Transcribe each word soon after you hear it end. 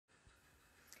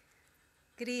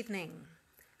Good evening.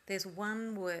 There's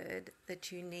one word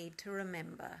that you need to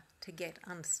remember to get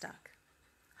unstuck.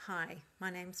 Hi, my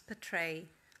name's Patrea.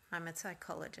 I'm a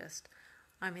psychologist.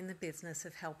 I'm in the business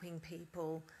of helping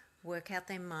people work out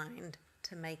their mind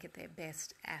to make it their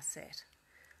best asset.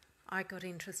 I got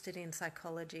interested in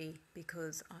psychology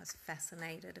because I was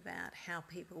fascinated about how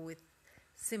people with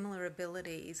similar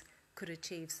abilities could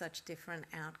achieve such different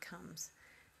outcomes.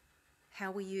 How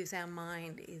we use our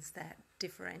mind is that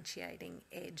differentiating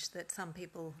edge that some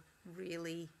people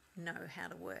really know how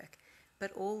to work,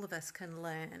 but all of us can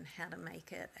learn how to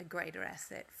make it a greater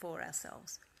asset for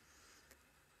ourselves.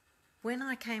 When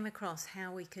I came across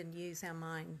how we can use our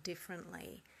mind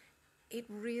differently, it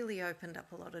really opened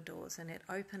up a lot of doors, and it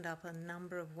opened up a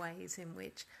number of ways in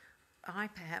which I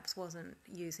perhaps wasn't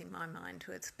using my mind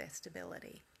to its best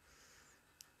ability.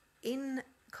 In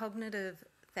cognitive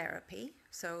therapy,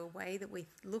 so a way that we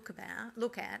look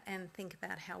at and think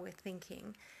about how we're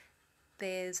thinking,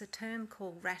 there's a term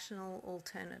called rational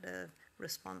alternative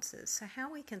responses. So how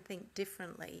we can think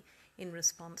differently in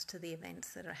response to the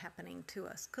events that are happening to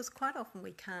us, because quite often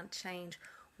we can't change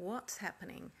what's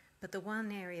happening, but the one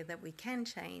area that we can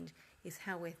change is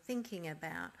how we're thinking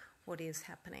about what is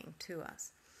happening to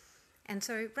us. And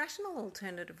so rational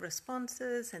alternative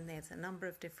responses, and there's a number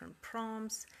of different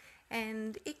prompts,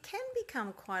 and it can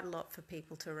become quite a lot for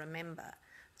people to remember.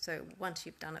 So once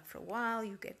you've done it for a while,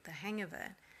 you get the hang of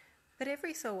it. But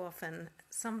every so often,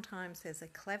 sometimes there's a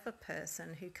clever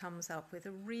person who comes up with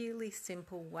a really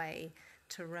simple way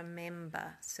to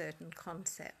remember certain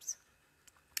concepts.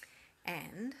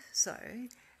 And so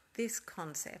this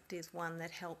concept is one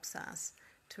that helps us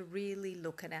to really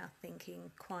look at our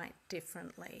thinking quite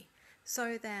differently,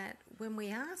 so that when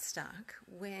we are stuck,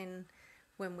 when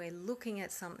we're looking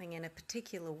at something in a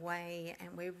particular way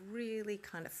and we're really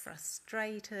kind of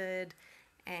frustrated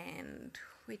and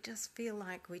we just feel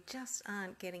like we just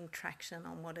aren't getting traction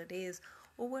on what it is,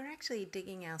 or we're actually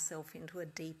digging ourselves into a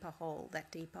deeper hole.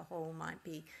 That deeper hole might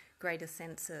be greater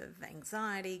sense of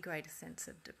anxiety, greater sense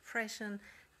of depression,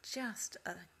 just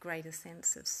a greater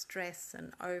sense of stress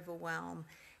and overwhelm,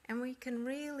 and we can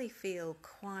really feel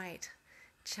quite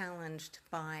challenged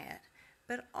by it.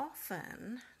 But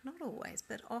often, not always,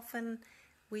 but often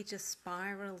we just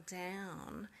spiral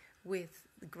down with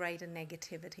greater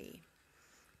negativity.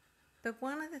 But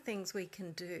one of the things we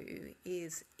can do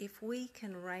is, if we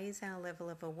can raise our level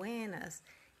of awareness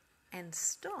and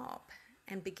stop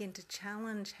and begin to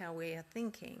challenge how we are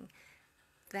thinking,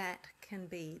 that can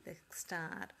be the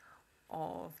start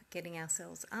of getting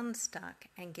ourselves unstuck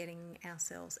and getting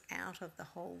ourselves out of the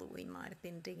hole that we might have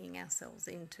been digging ourselves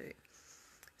into.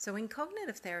 So in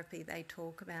cognitive therapy, they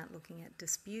talk about looking at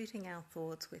disputing our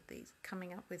thoughts with these,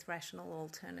 coming up with rational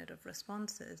alternative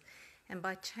responses. And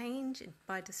by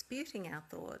disputing our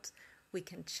thoughts, we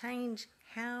can change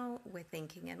how we're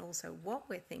thinking and also what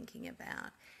we're thinking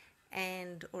about,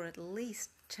 or at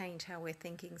least change how we're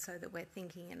thinking so that we're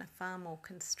thinking in a far more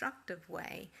constructive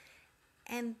way.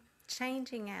 And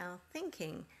changing our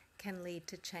thinking can lead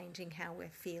to changing how we're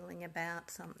feeling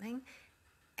about something,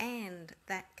 and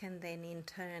that can then in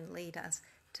turn lead us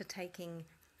to taking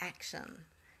action,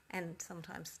 and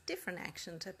sometimes different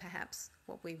action to perhaps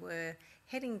what we were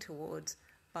heading towards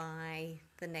by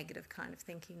the negative kind of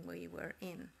thinking we were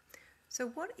in. So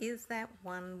what is that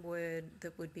one word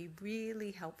that would be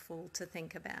really helpful to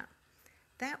think about?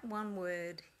 That one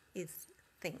word is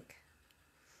think.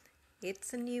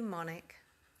 It's a mnemonic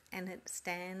and it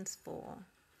stands for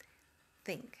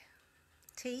think.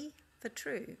 T for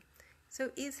true. So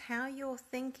is how you're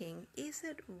thinking, is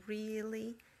it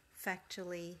really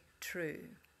factually true?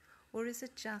 Or is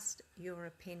it just your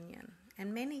opinion?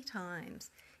 And many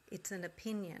times it's an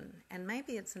opinion, and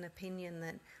maybe it's an opinion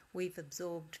that we've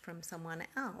absorbed from someone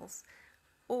else,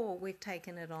 or we've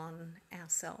taken it on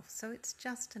ourselves. So it's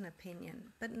just an opinion,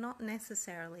 but not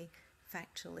necessarily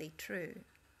factually true.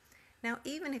 Now,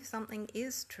 even if something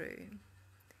is true,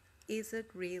 is it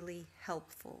really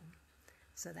helpful?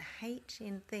 So the H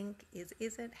in think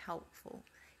is it helpful?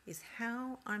 Is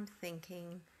how I'm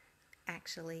thinking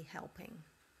actually helping?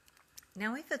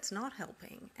 Now, if it's not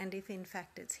helping, and if in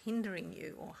fact it's hindering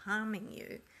you or harming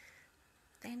you,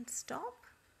 then stop.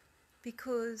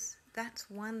 Because that's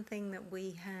one thing that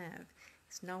we have,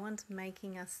 is no one's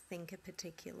making us think a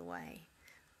particular way.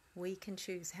 We can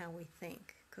choose how we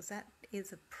think, because that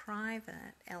is a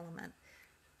private element,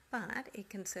 but it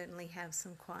can certainly have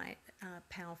some quite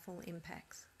powerful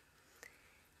impacts.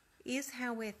 Is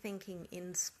how we're thinking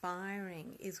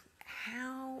inspiring? Is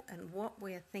how and what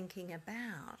we're thinking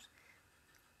about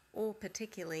or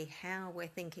particularly how we're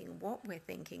thinking, what we're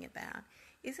thinking about,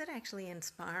 is it actually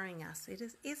inspiring us?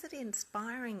 Is it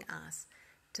inspiring us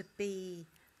to be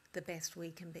the best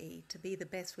we can be, to be the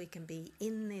best we can be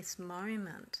in this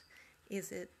moment?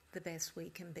 Is it the best we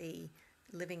can be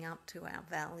living up to our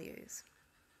values?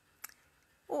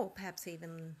 Or perhaps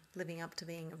even living up to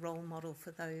being a role model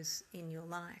for those in your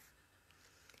life.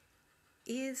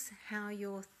 Is how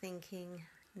you're thinking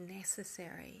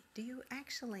necessary? Do you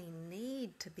actually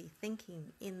need to be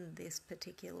thinking in this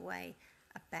particular way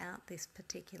about this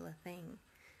particular thing?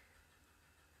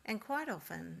 And quite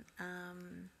often,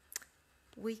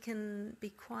 we can be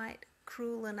quite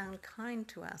cruel and unkind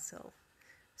to ourselves.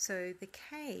 So the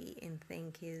K in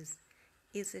think is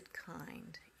it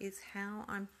kind? Is how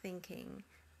I'm thinking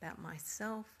about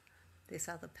myself, this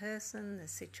other person, the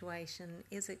situation,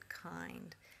 is it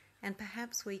kind? And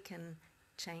perhaps we can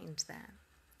change that.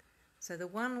 So the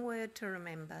one word to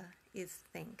remember is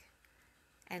think,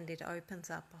 and it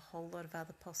opens up a whole lot of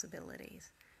other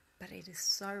possibilities. But it is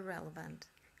so relevant.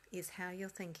 Is how you're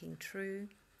thinking true?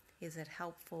 Is it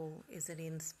helpful? Is it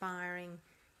inspiring?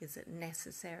 Is it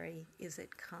necessary? Is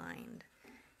it kind?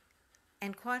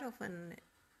 And quite often,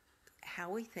 how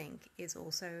we think is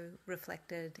also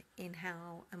reflected in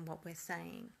how and what we're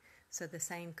saying. So the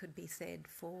same could be said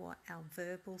for our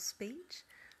verbal speech.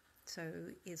 So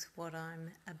is what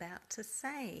I'm about to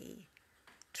say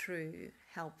true,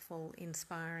 helpful,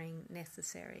 inspiring,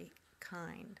 necessary,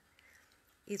 kind?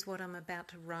 Is what I'm about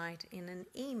to write in an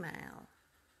email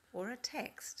or a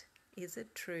text, is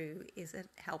it true? Is it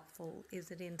helpful?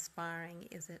 Is it inspiring?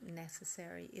 Is it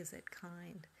necessary? Is it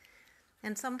kind?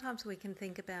 And sometimes we can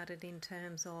think about it in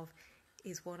terms of,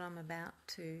 is what I'm about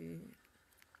to,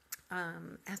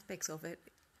 aspects of it,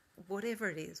 whatever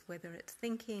it is, whether it's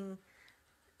thinking,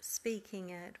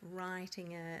 speaking it,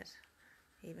 writing it,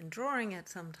 even drawing it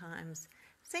sometimes,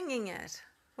 singing it,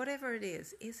 whatever it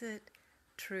is it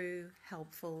true,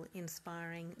 helpful,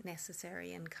 inspiring,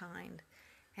 necessary and kind?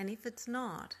 And if it's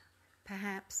not,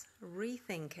 perhaps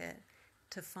rethink it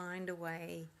to find a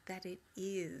way that it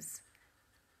is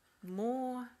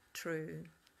more true,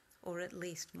 or at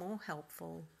least more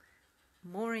helpful,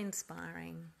 more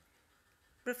inspiring.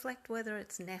 Reflect whether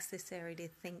it's necessary to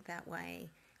think that way,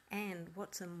 and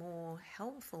what's a more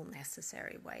helpful,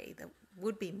 necessary way that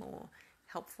would be more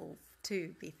helpful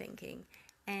to be thinking.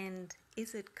 And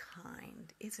is it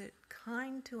kind? Is it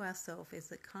kind to ourselves?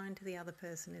 Is it kind to the other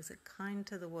person? Is it kind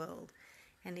to the world?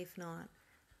 And if not,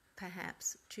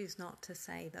 perhaps choose not to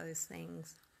say those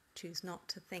things, choose not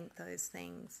to think those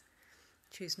things,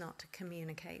 choose not to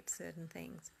communicate certain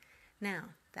things. Now,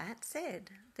 that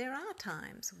said, there are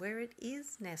times where it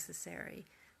is necessary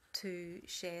to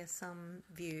share some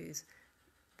views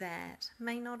that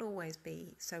may not always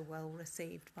be so well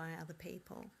received by other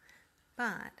people.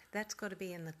 But that's got to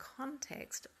be in the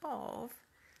context of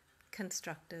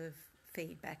constructive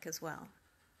feedback as well.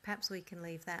 Perhaps we can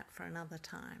leave that for another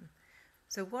time.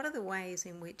 So what are the ways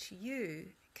in which you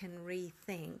can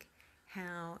rethink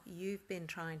how you've been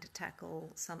trying to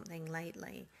tackle something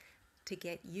lately to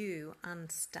get you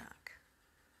unstuck?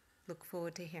 Look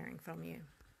forward to hearing from you.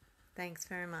 Thanks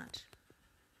very much.